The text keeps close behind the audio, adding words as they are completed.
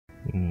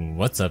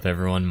What's up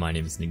everyone, my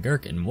name is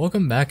Negark and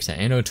welcome back to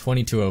Anno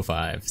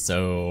 2205.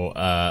 So,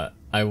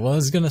 I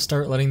was gonna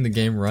start letting the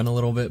game run a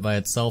little bit by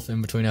itself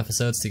in between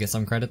episodes to get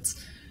some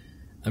credits.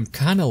 I'm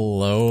kinda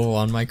low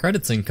on my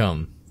credits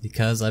income,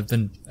 because I've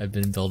been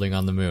building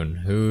on the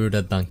moon.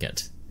 Who'da thunk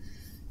it?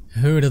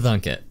 Who'da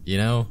thunk it? You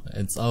know?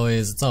 It's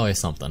always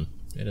something.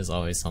 It is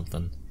always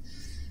something.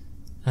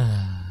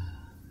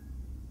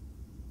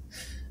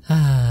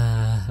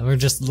 We're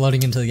just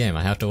loading into the game.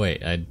 I have to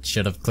wait. I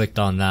should have clicked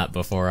on that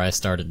before I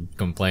started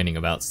complaining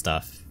about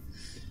stuff.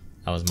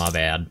 That was my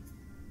bad.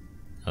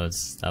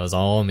 That was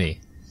all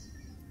me.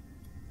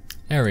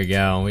 There we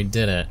go. We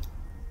did it.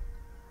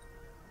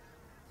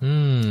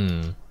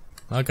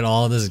 Look at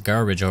all this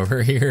garbage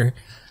over here.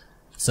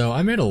 So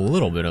I made a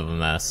little bit of a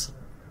mess,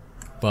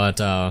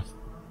 but I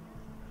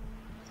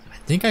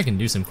think I can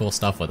do some cool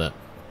stuff with it.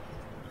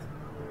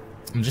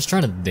 I'm just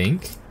trying to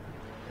think.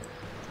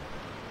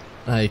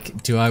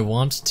 Like, do I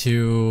want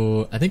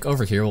to... I think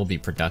over here will be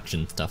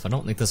production stuff. I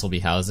don't think this will be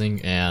housing,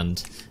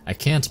 and I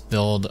can't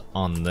build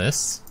on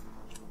this.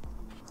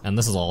 And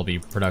this will all be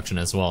production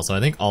as well, so I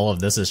think all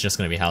of this is just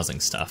going to be housing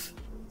stuff.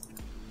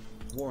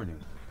 Warning.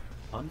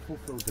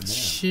 Unfulfilled demand.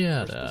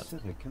 Shut for up.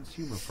 specific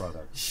consumer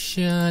products.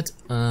 Shut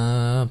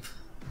up.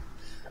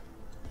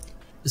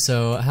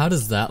 So, how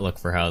does that look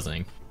for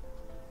housing?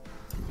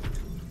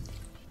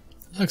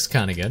 Looks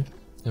kind of good.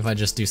 If I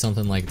just do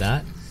something like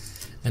that.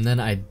 And then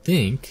I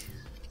think...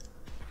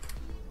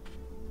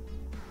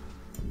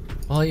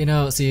 Well, you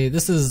know, see,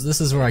 this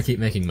is where I keep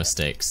making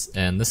mistakes,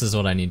 and this is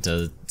what I need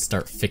to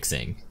start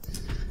fixing.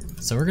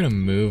 So we're gonna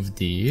move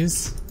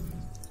these.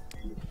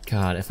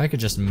 God, if I could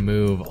just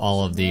move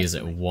all of these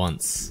at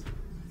once.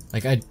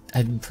 Like,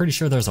 I'm pretty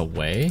sure there's a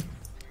way.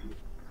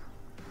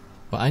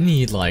 But I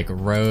need, like,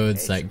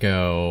 roads that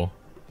go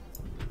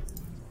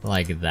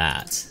like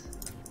that.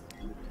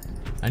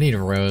 I need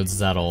roads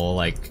that'll,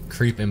 like,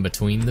 creep in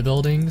between the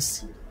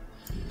buildings.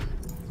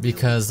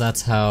 Because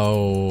that's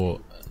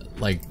how,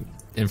 like,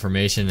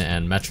 information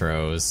and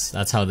metros,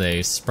 that's how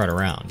they spread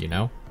around, you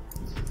know?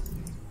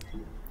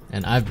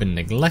 And I've been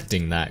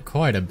neglecting that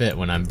quite a bit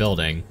when I'm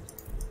building.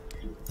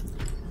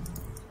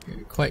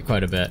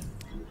 Quite a bit.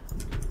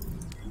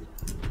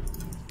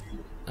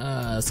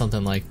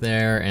 Something like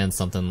there, and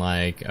something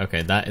like...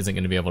 Okay, that isn't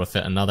going to be able to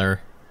fit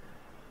another.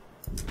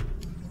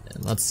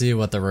 And let's see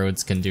what the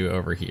roads can do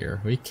over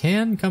here. We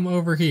can come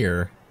over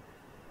here.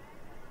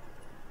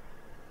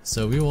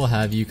 So we will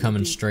have you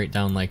coming straight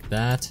down like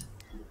that.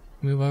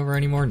 Move over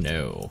anymore?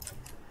 No.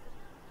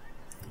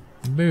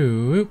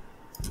 Boop.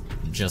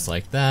 Just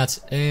like that,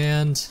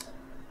 and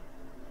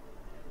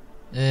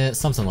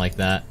something like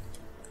that.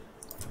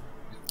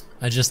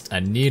 I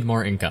need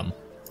more income.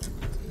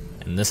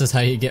 And this is how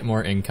you get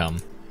more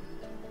income.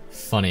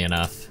 Funny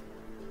enough.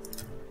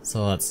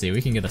 So let's see,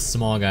 we can get a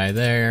small guy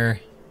there.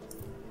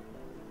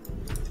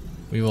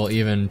 We will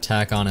even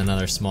tack on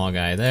another small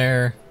guy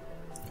there.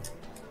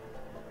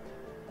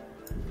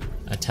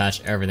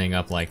 Attach everything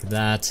up like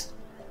that.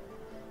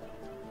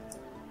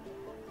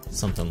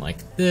 Something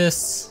like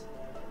this.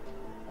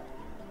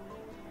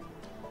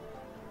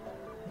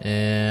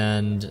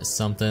 And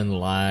something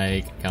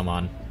like, come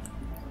on.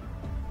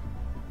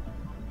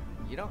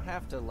 You don't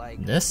have to,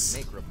 like, this?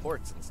 make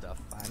reports and stuff.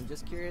 I'm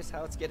just curious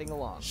how it's getting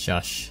along.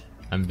 Shush.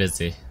 I'm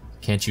busy.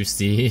 Can't you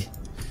see?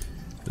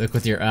 Look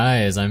with your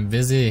eyes, I'm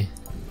busy.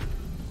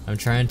 I'm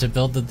trying to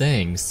build the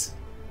things.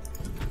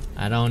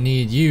 I don't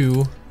need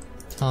you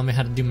telling me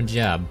how to do my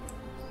job.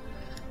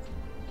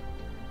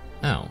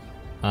 Oh.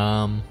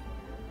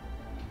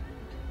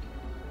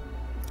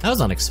 That was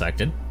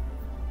unexpected.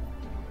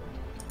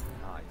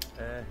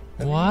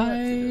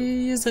 Why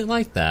is it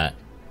like that?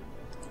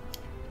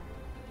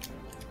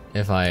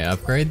 If I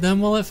upgrade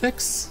them, will it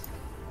fix?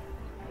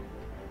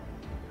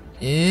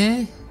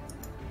 Kind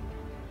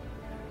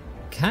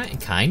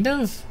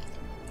of?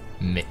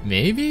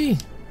 Maybe?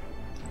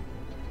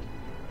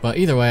 But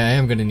either way, I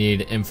am gonna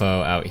need info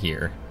out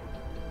here.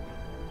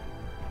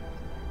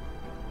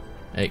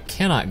 It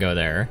cannot go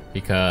there,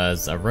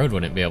 because a road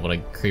wouldn't be able to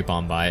creep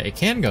on by. It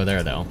can go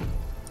there, though.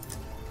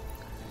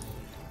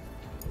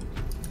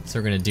 So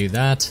we're gonna do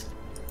that.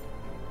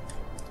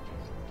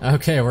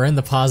 Okay, we're in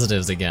the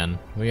positives again.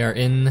 We are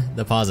in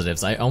the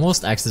positives. I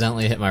almost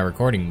accidentally hit my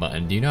recording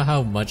button. Do you know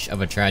how much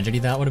of a tragedy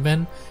that would have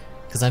been?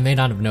 Because I may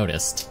not have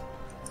noticed.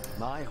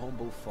 My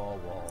humble four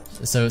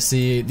walls. So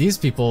see, these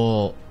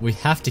people, we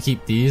have to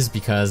keep these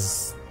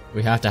because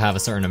we have to have a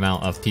certain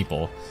amount of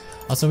people.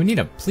 Also, we need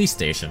a police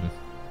station.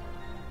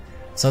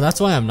 So that's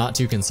why I'm not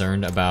too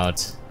concerned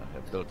about... I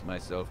have built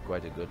myself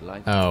quite a good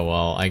life. Oh,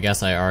 well, I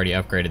guess I already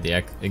upgraded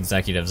the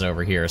executives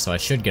over here, so I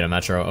should get a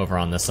metro over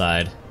on this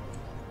side.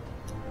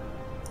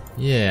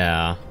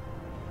 Yeah.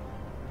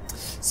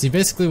 See,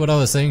 basically what I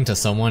was saying to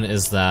someone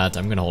is that,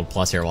 I'm gonna hold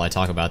plus here while I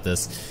talk about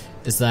this,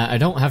 is that I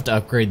don't have to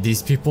upgrade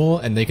these people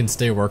and they can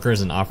stay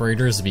workers and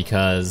operators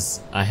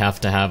because I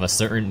have to have a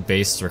certain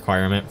base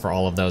requirement for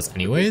all of those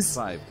anyways.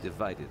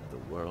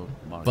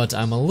 But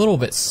I'm a little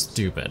bit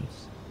stupid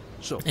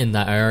in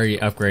that I already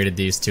upgraded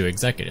these two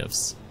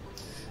executives.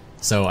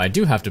 So I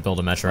do have to build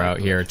a metro out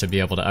here to be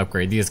able to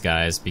upgrade these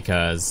guys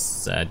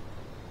because,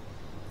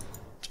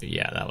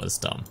 yeah, that was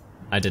dumb.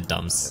 I did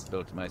dumbs. I've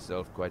built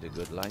myself quite a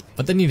good life.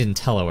 But they need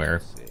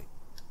IntelliWare.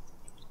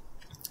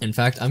 In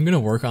fact, I'm gonna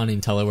work on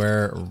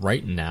IntelliWare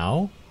right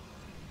now,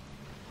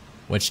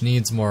 which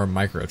needs more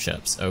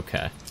microchips.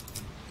 Okay.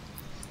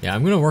 Yeah,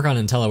 I'm gonna work on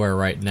IntelliWare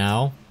right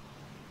now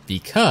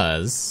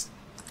because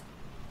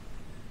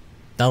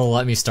that'll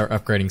let me start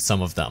upgrading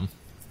some of them.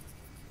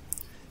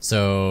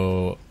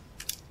 So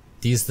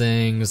these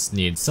things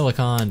need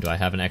silicon. Do I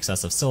have an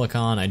excess of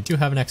silicon? I do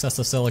have an excess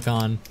of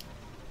silicon.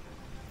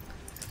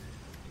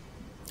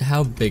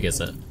 How big is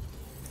it?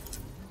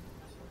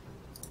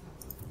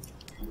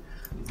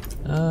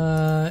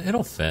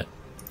 It'll fit.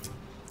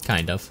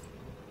 Kind of.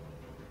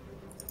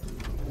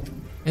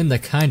 In the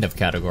kind of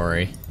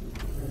category.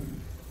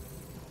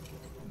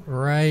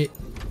 Right.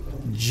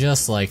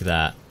 Just like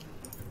that.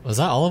 Was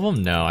that all of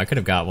them? No, I could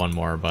have got one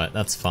more, but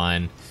that's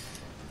fine.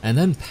 And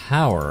then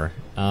power.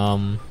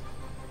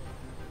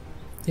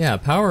 Yeah,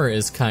 power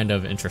is kind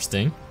of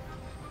interesting.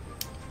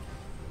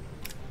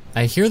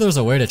 I hear there's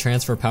a way to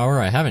transfer power.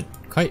 I haven't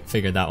quite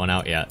figured that one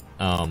out yet.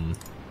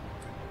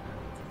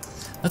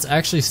 Let's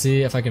actually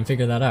see if I can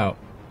figure that out.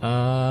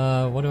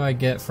 What do I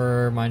get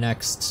for my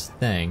next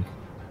thing?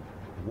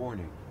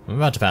 Warning. I'm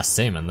about to pass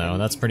Saman though.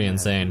 That's pretty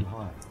insane.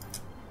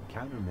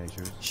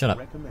 Countermeasures Shut up.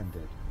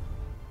 recommended.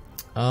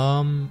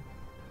 Owned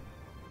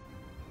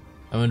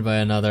by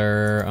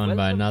another. Owned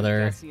by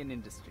another.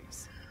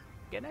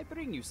 Can I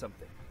bring you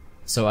something?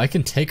 So I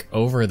can take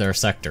over their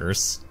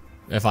sectors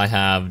if I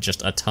have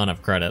just a ton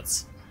of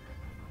credits.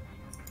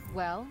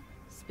 Well,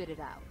 spit it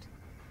out.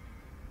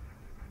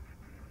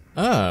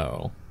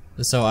 Oh.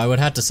 So I would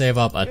have to save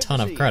up a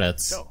ton of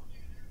credits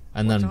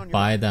and then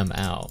buy them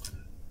out.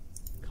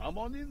 Come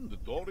on in, the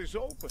door is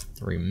open.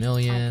 3 I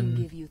million.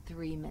 can give you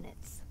 3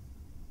 minutes.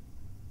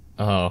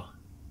 Oh.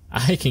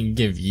 I can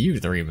give you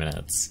 3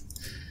 minutes.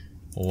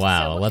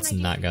 Wow, So what let's can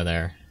I not give go you?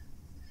 there.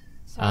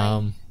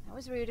 Sorry, that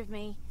was rude of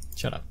me.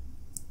 Shut up.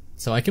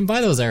 So I can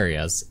buy those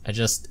areas.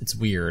 It's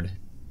weird.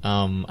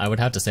 I would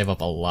have to save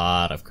up a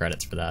lot of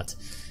credits for that.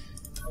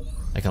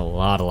 Like a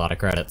lot of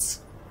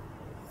credits.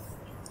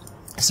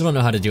 I still don't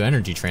know how to do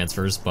energy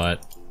transfers,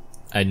 but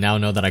I now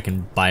know that I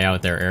can buy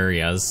out their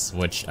areas,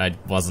 which I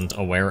wasn't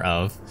aware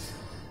of.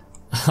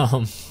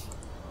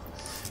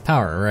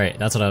 Power, right,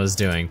 that's what I was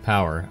doing,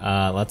 power.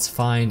 Let's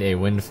find a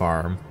wind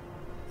farm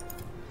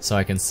so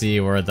I can see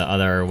where the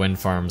other wind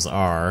farms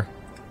are.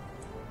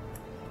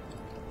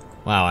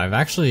 Wow, I've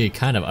actually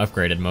kind of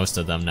upgraded most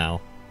of them now.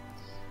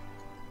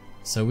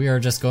 So we are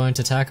just going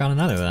to tack on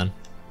another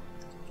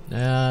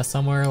then.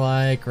 Somewhere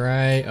like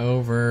right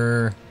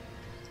over...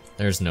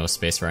 There's no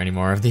space for any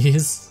more of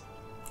these.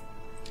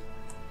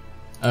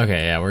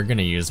 Okay, yeah, we're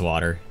gonna use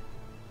water.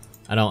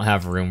 I don't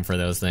have room for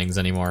those things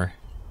anymore.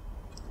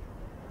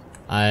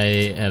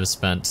 I have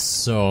spent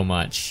so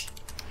much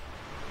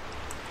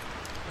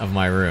of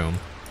my room.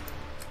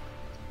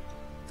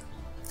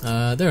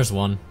 There's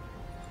one.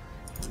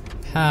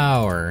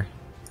 Power.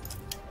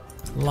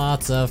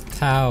 Lots of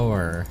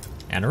power.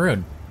 And a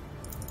road.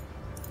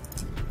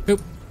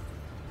 Boop.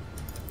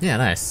 Yeah,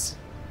 nice.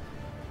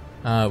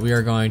 We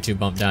are going to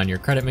bump down your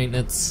credit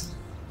maintenance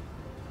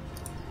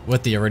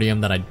with the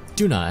iridium that I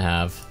do not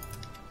have.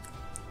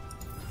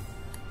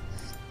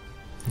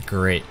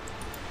 Great.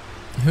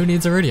 Who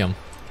needs iridium?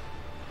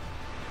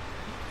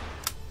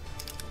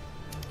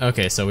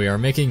 Okay, so we are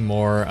making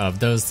more of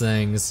those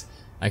things.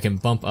 I can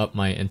bump up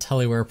my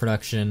IntelliWare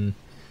production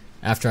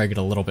after I get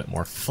a little bit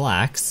more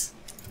flax.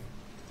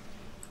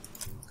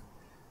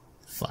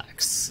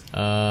 Flax.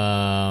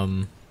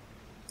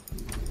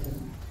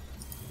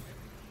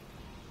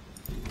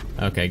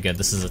 Okay, good.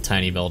 This is a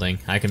tiny building.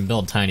 I can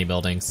build tiny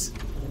buildings.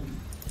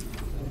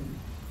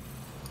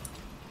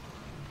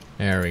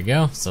 There we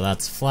go. So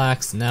that's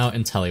flax. Now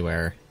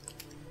IntelliWare.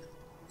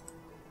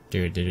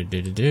 Do do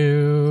do do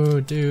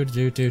do do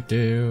do do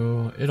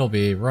do. It'll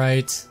be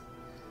right.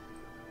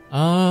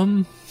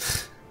 Oh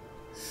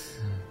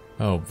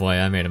boy,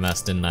 I made a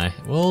mess, didn't I?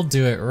 We'll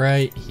do it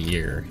right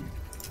here.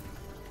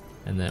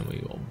 And then we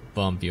will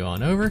bump you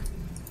on over.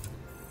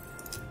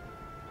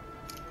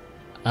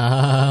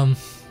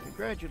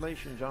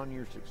 Congratulations on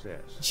your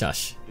success.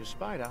 Shush.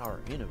 Despite our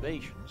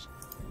innovations,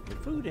 the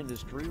food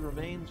industry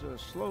remains a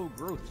slow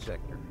growth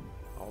sector,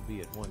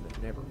 albeit one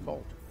that never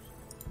falters.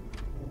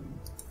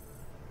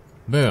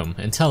 Boom.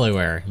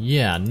 IntelliWare.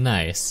 Yeah,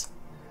 nice.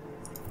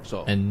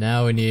 So, And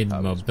now we need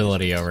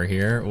mobility over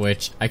here,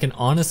 which I can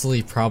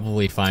honestly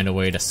probably find a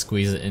way to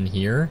squeeze it in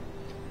here.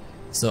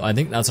 So I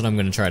think that's what I'm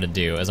going to try to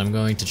do, is I'm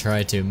going to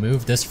try to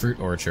move this fruit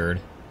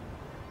orchard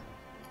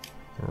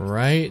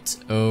right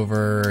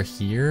over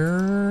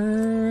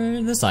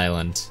here, this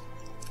island.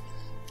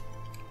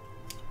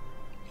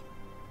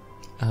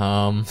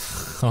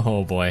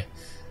 Oh boy.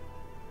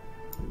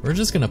 We're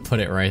just gonna put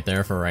it right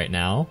there for right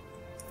now.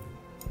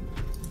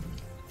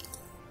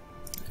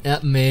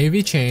 It may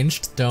be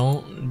changed,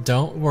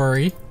 don't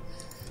worry.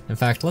 In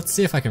fact, let's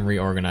see if I can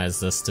reorganize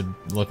this to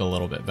look a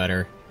little bit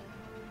better.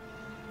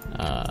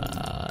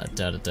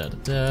 Da da da da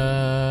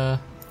da.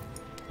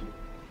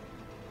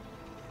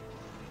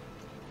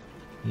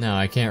 No,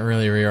 I can't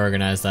really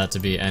reorganize that to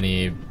be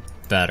any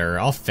better.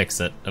 I'll fix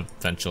it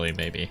eventually,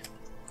 maybe.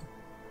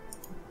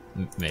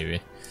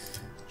 Maybe.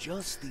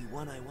 Just the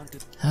one I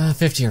wanted.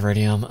 50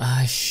 iridium.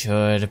 I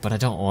should, but I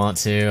don't want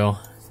to.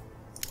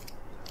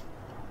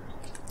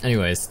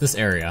 Anyways, this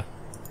area.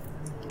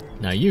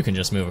 Now you can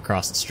just move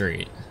across the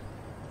street.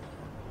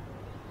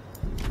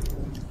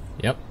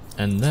 Yep,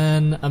 and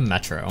then a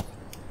metro.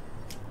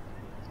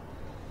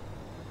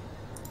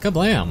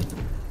 Kablam!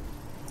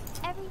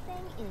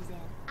 Everything is in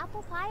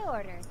apple pie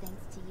order,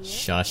 thanks to you.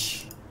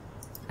 Shush.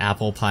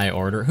 Apple pie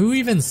order? Who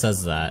even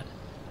says that?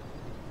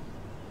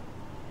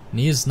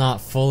 Needs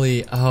not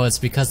fully... Oh, it's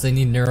because they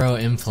need neuro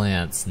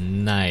implants.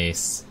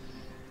 Nice.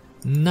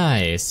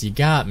 Nice, you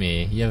got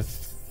me. You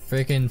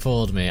freaking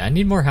fooled me. I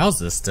need more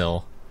houses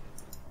still.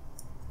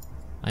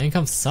 My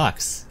income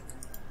sucks.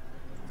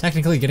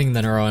 Technically getting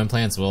the neuro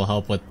implants will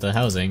help with the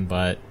housing,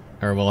 but...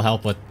 Or will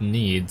help with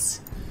needs.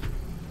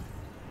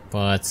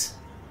 But...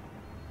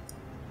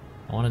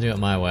 I want to do it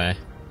my way.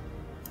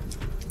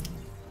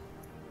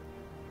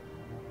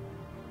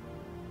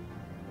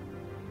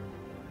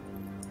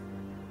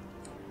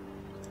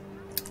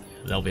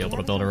 They'll be able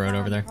to build a road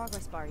over there.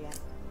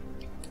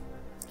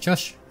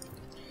 Shush.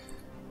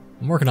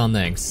 I'm working on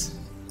things.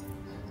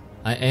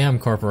 I am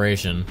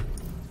corporation.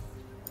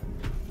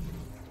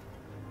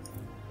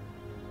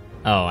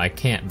 Oh, I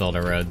can't build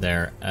a road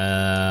there.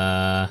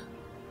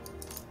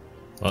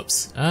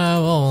 Whoops.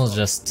 Well, we'll It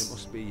just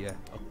must be,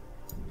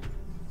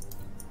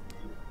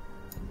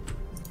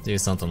 do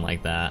something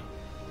like that.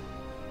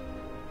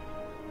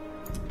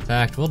 In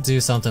fact, we'll do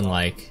something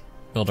like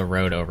build a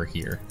road over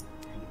here.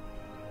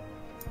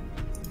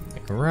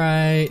 Like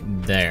right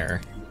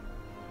there.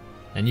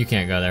 And you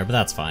can't go there, but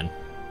that's fine.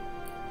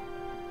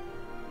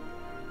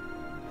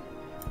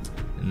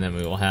 And then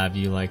we will have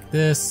you like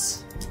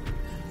this.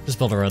 Just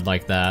build a road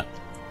like that.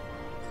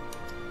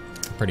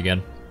 Pretty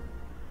good.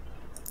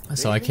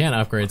 So I can't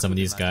upgrade some of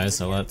these guys,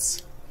 so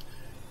let's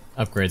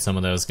upgrade some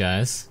of those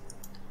guys.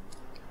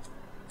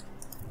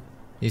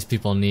 These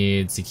people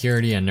need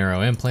security and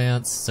neuro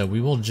implants, so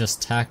we will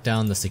just tack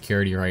down the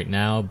security right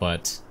now,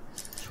 but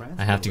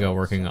I have to go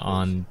working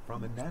on...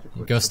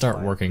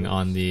 start working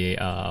on the,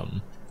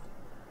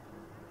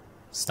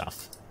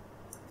 stuff.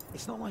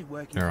 It's not like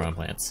working Neuro for-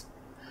 implants.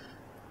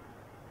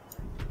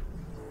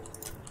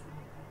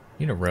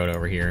 Need a road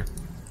over here.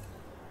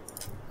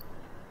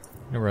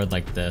 Need a road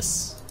like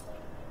this.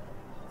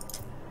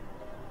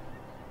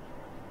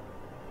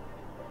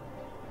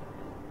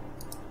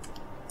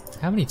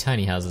 How many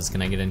tiny houses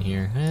can I get in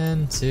here?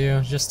 And two,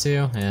 just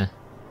two, eh.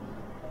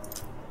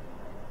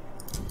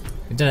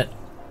 We did it.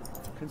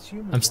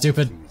 Consumer I'm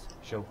stupid. quantities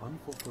show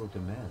unfulfilled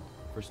demand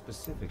for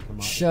specific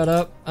commodities. Shut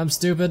up, I'm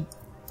stupid.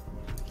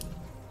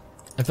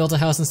 I built a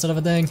house instead of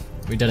a thing.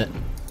 We did it.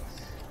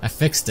 I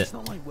fixed it. It's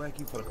not like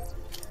working for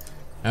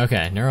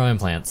Okay, neuro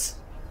implants.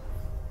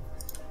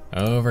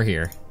 Over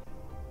here.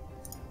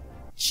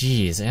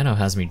 Jeez, Anno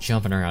has me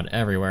jumping around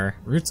everywhere.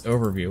 Roots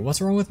overview.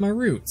 What's wrong with my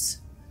roots?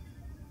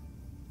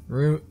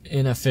 Root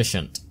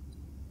inefficient.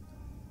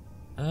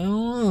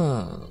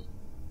 Oh,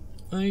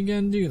 I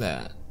can do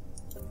that.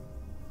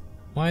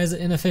 Why is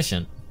it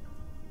inefficient?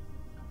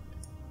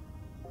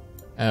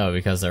 Oh,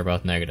 because they're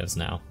both negatives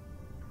now.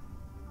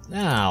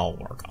 I'll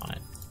work on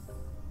it.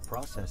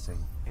 Processing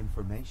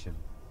information.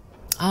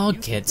 I'll You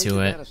get to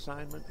completed it. that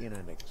assignment in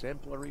an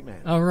exemplary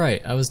manner. Oh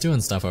right, I was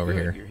doing stuff over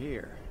Good, here. You're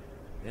here,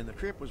 and the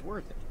trip was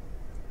worth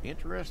it.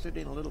 Interested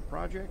in a little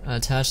project?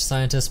 Attached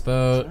scientist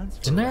boat.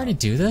 Transfer Didn't I already route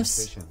do this?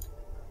 inefficient.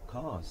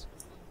 Cause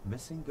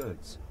missing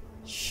goods.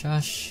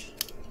 Shush.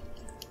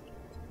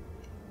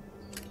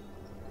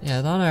 Yeah,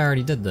 I thought I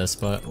already did this,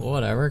 but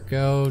whatever.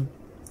 Go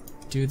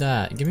do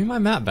that. Give me my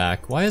map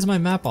back. Why is my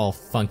map all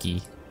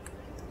funky?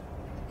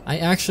 I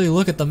actually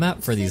look at the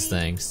map for these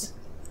things.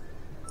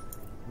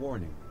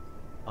 Warning.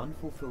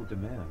 Unfulfilled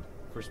demand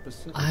for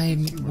specific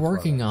I'm consumer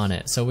working products. on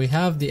it. So we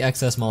have the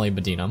excess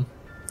molybdenum.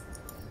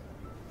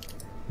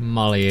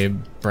 Molly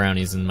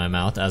brownies in my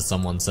mouth, as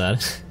someone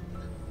said.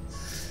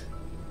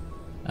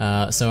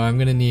 So I'm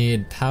gonna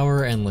need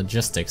power and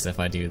logistics if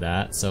I do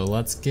that. So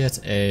let's get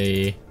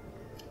a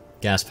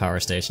gas power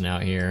station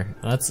out here.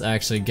 Let's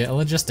actually get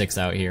logistics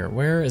out here.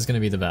 Where is gonna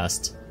be the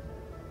best?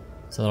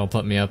 So that'll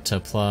put me up to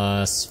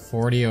plus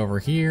 40 over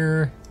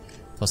here,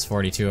 plus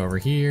 42 over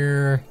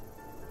here,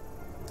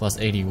 plus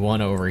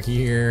 81 over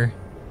here,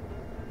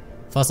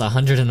 plus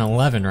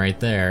 111 right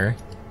there,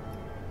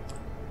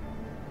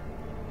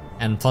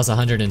 and plus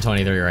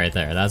 123 right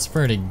there. That's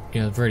pretty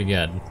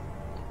good.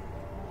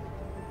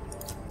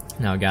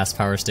 Now gas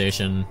power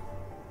station.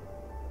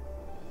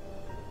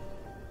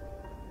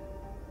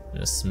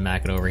 Just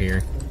smack it over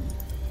here.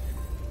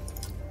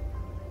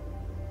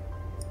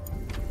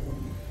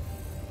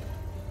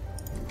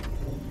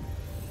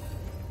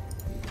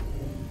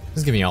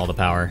 Just give me all the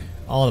power.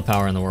 All the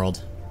power in the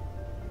world.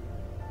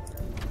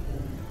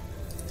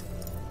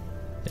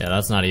 Yeah,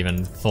 that's not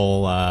even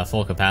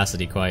full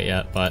capacity quite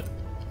yet, but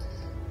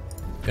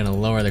Gonna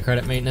lower the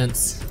credit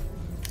maintenance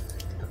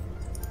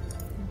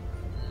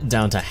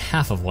down to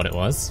half of what it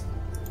was.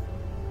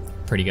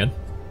 Pretty good.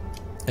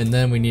 And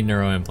then we need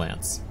neuro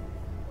implants.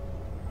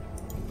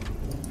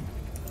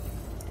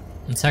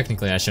 And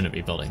technically I shouldn't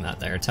be building that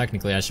there.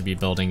 Technically I should be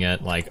building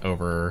it like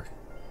over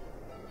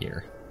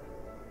here.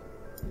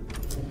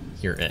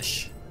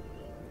 Here-ish.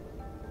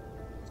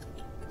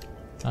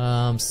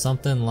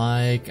 Something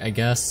like, I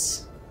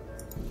guess...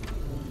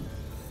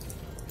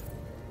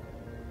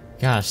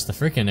 Gosh, the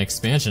freaking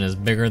expansion is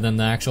bigger than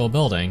the actual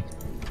building.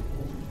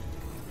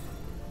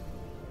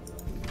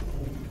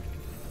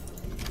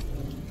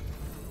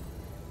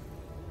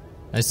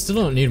 I still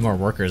don't need more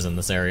workers in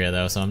this area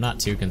though, so I'm not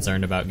too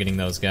concerned about getting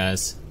those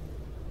guys.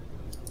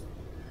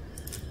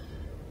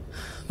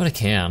 But I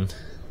can.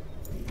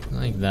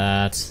 Like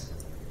that.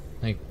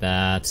 Like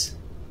that.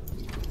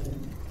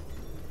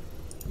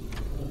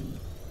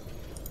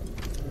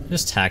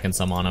 Just tacking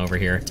some on over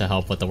here to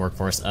help with the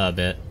workforce a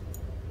bit.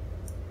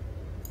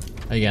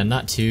 Again,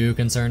 not too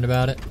concerned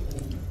about it.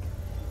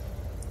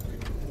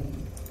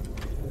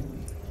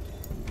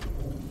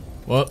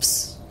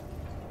 Whoops.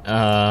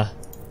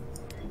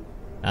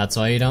 That's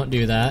why you don't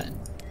do that.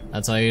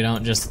 That's why you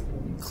don't just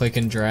click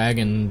and drag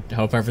and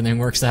hope everything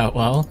works out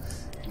well.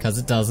 Because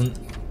it doesn't.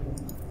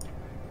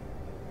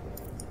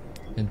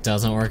 It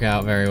doesn't work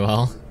out very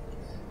well.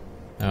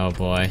 Oh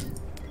boy.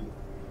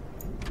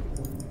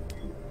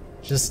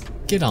 Just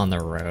get on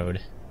the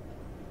road.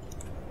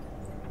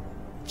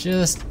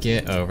 Just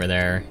get over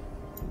there.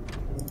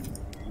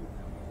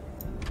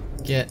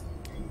 Get...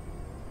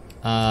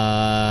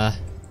 Yep,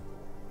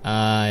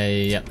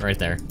 right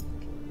there.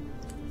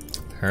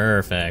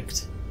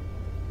 Perfect.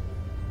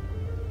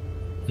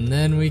 And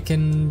then we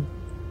can...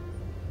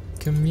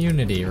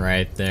 Community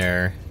right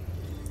there.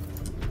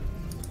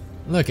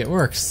 Look, it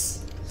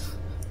works.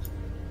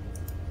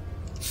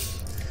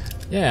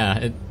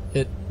 Yeah,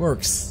 it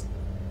works.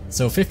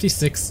 So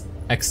 56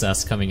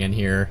 excess coming in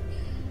here.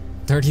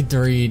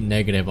 33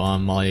 negative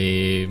on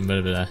my...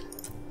 Blah, blah, blah.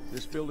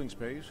 This building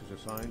space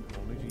is assigned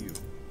only to you.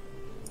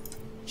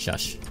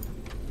 Shush.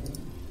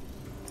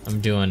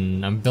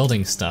 I'm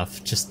building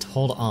stuff. Just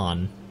hold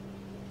on.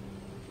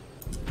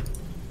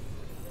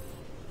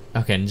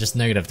 Okay, and just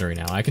 -3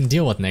 now. I can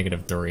deal with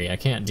 -3. I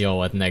can't deal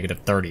with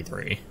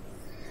 -33.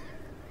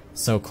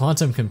 So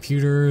quantum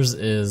computers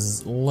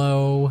is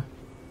low.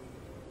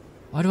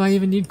 Why do I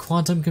even need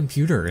quantum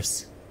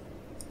computers?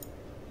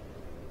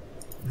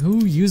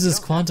 Who uses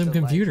quantum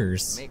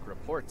computers? Make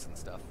reports and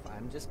stuff.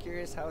 I'm just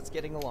curious how it's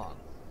getting along.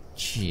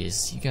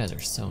 Jeez, you guys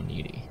are so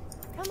needy.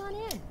 Come on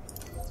in.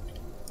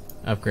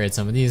 Upgrade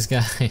some of these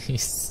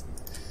guys.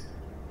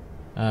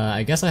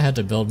 I guess I had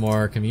to build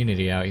more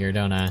community out here,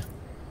 don't I?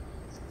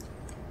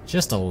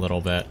 Just a little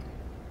bit.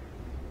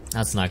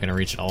 That's not gonna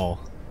reach at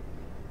all.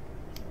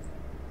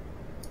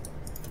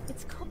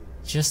 It's cold.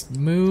 Just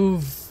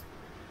move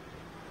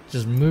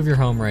your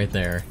home right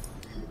there.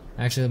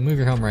 Actually, move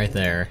your home right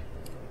there.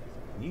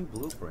 New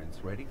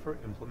blueprints ready for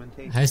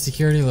implementation. High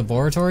security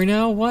laboratory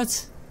now?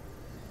 What?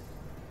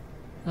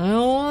 I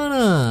don't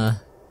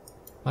wanna.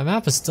 My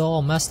map is still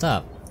all messed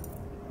up.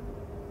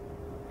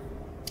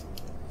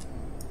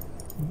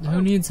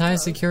 Who needs high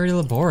security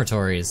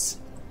laboratories?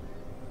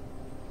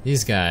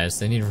 These guys,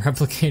 they need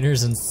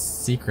replicators and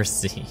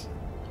secrecy.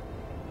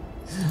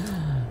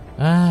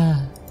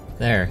 Ah,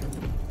 there.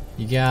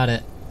 You got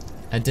it.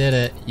 I did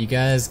it. You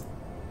guys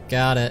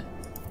got it.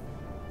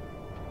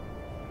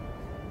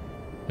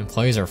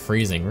 Employees are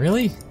freezing.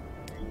 Really?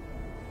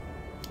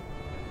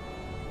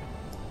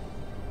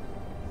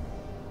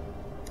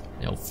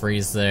 You'll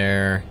freeze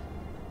there.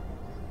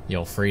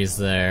 You'll freeze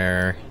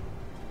there.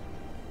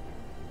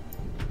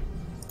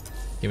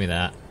 Give me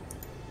that.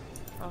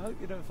 I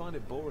hope you don't find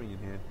it boring in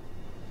here.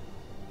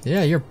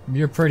 Yeah,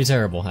 you're pretty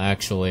terrible,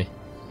 actually.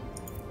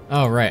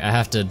 Oh right, I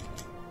have to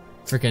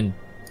freaking.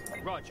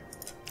 Roger.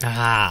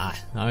 I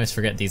always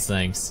forget these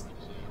things.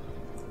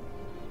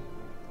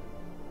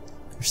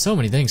 There's so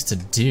many things to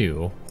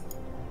do.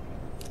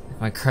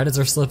 My credits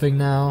are slipping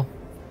now.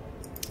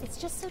 It's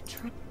just so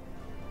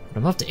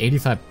I'm up to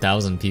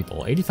 85,000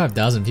 people.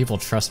 85,000 people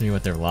trust me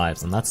with their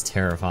lives, and that's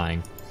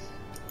terrifying.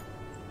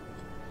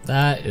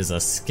 That is a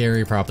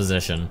scary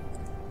proposition.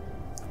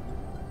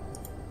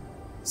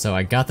 So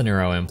I got the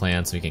neuro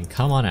implants, we can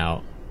come on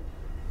out.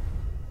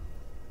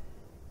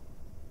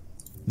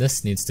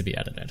 This needs to be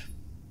edited.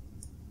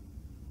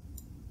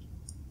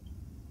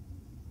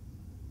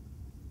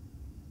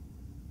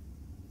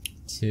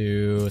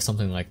 To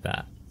something like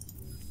that.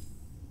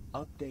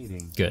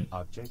 Updating Good.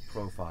 object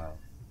profile.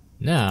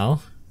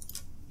 Now,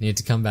 need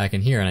to come back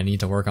in here and I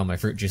need to work on my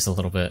fruit juice a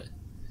little bit.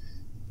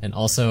 And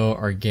also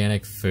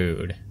organic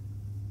food.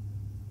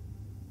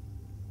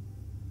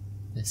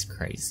 It's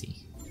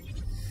crazy.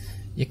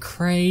 You're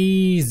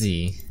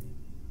crazy.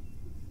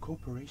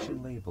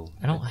 Corporation label.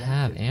 I don't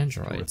have adapted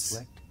androids. To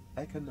reflect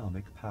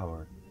economic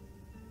power.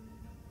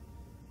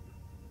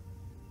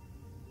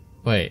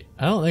 Wait,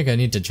 I don't think I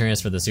need to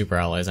transfer the super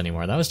alloys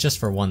anymore. That was just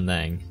for one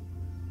thing.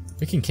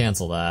 We can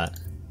cancel that.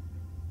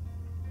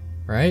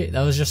 Right?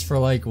 That was just for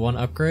like one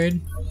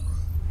upgrade?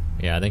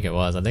 Yeah, I think it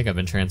was. I think I've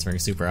been transferring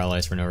super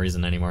alloys for no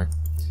reason anymore.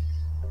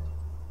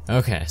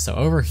 Okay, so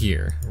over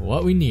here,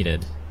 what we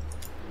needed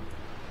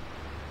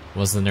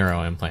was the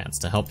neuro implants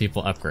to help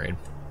people upgrade.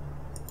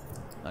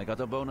 I got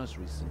a bonus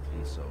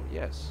recently, so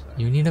yes.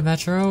 You need a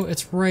metro?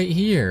 It's right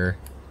here.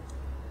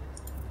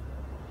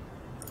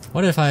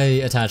 What if I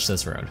attach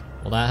this road?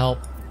 Will that help?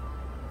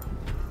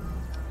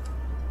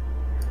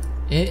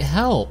 It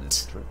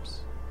helped.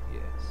 Trips,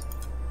 yes.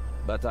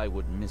 But I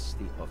would miss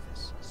the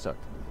office,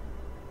 certainly.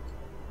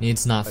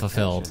 Needs not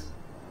fulfilled. Attention.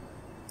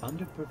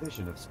 Under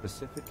provision of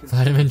specific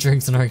Vitamin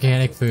drinks and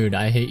organic food.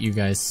 I hate you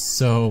guys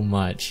so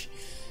much.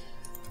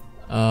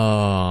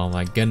 Oh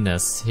my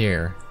goodness.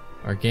 Here.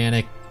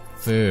 Organic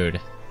food.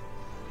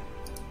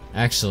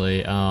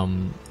 Actually, how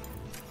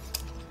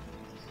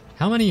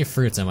many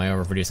fruits am I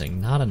overproducing?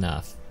 Not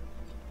enough.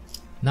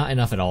 Not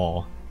enough at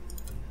all.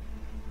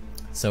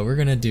 So we're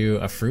gonna do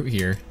a fruit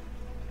here.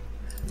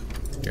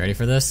 You ready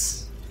for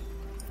this?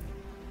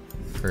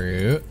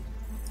 Fruit.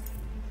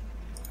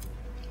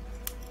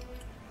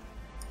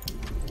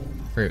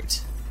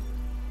 Fruit.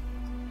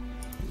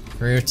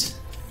 Fruit.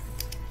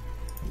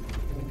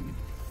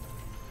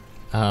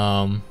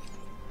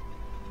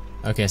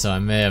 Okay, so I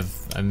may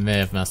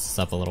have messed this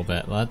up a little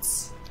bit.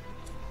 This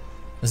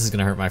is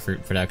gonna hurt my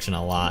fruit production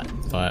a lot,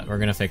 but we're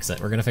gonna fix it.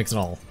 We're gonna fix it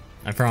all.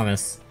 I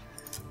promise.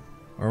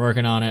 We're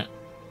working on it.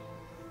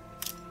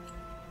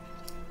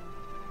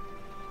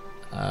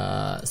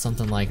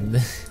 Something like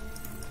this.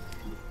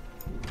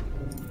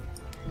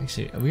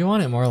 Actually, we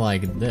want it more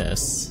like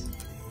this.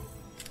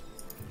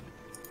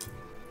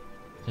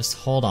 Just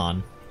hold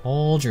on.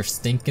 Hold your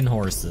stinking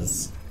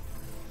horses.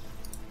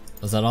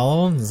 Is that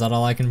all of them? Is that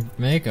all I can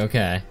make?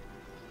 Okay.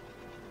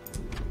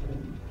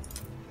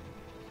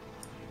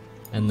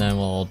 And then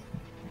we'll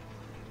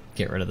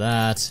get rid of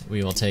that.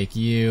 We will take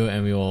you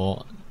and we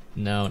will...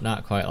 No,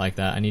 not quite like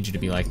that. I need you to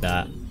be like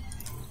that.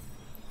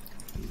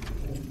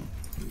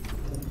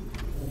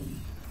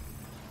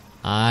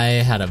 I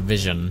had a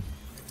vision.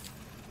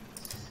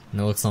 And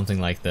it looks something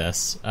like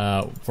this.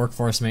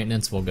 Workforce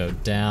maintenance will go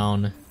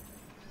down.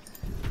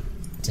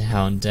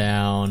 Down,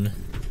 down,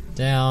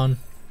 down.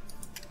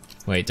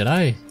 Wait, did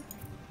I?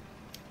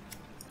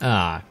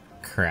 Ah,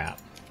 crap.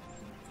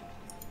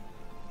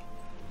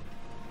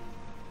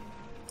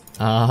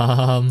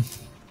 Ah,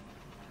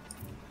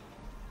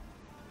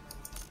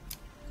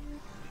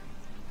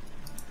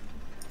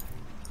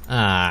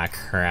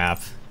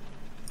 crap.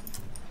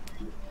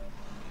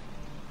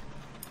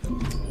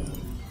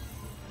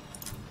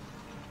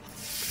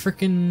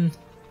 Frickin'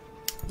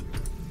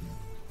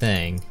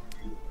 thing.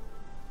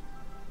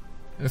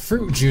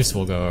 Fruit juice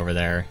will go over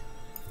there.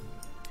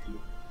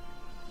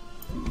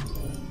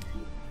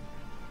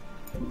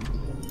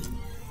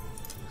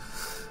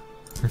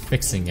 We're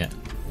fixing it.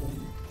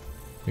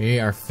 We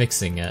are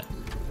fixing it.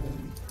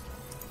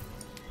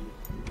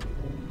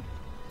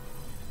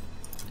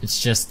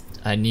 It's just,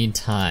 I need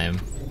time.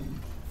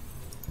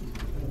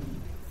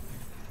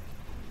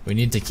 We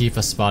need to keep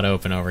a spot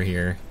open over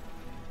here.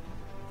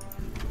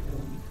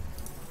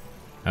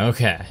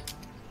 Okay.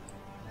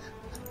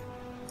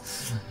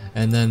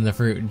 And then the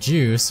fruit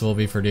juice will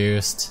be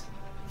produced.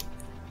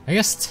 I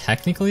guess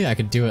technically I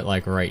could do it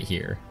like right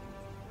here.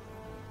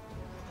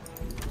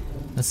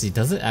 Let's see,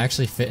 does it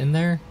actually fit in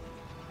there?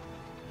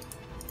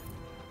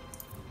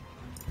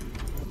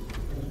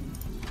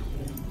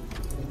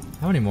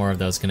 How many more of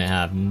those can it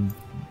have?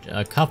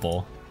 A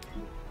couple.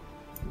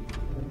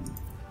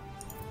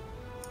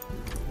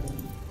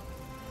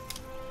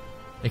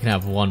 It can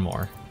have one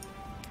more.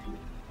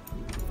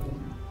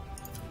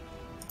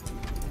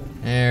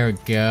 There we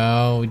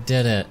go, we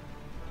did it.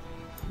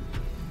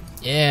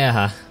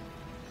 Yeah!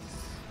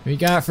 We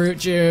got fruit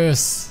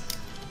juice!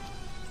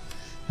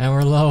 And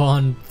we're low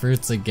on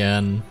fruits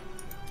again.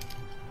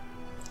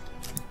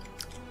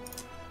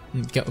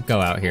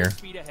 Go out here.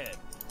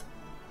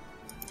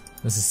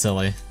 This is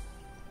silly.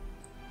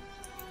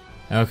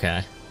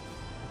 Okay.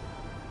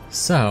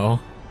 So,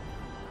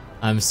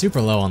 I'm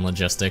super low on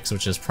logistics,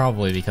 which is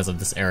probably because of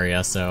this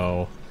area,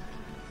 so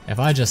if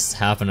I just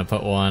happen to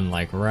put one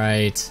like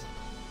right...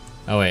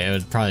 Oh wait, it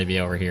would probably be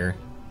over here.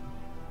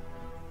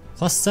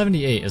 Plus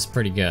 78 is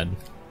pretty good.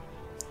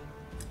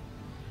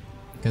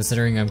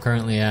 Considering I'm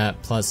currently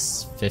at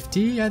plus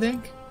 50, I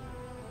think?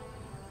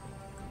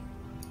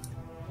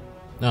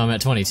 No, I'm at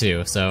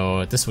 22,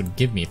 so this would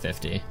give me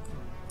 50.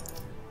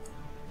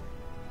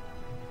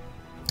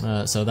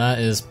 So that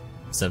is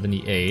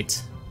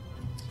 78.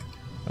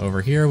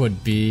 Over here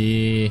would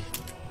be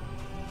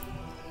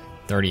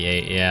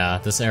 38, yeah.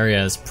 This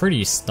area is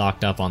pretty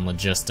stocked up on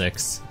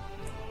logistics.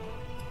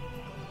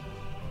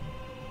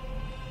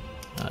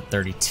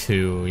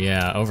 32,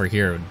 yeah, over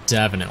here would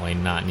definitely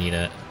not need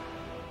it.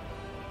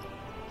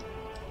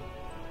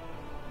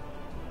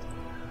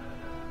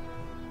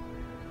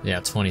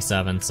 Yeah,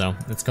 27, so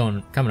it's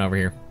coming over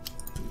here.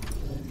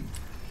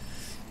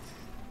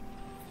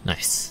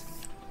 Nice.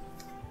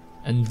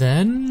 And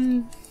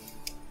then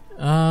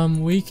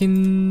we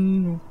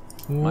can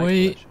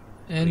wait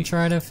and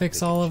try to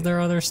fix all of their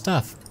other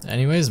stuff.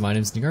 Anyways, my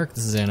name's Negark,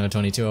 this is Anno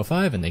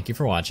 2205, and thank you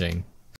for watching.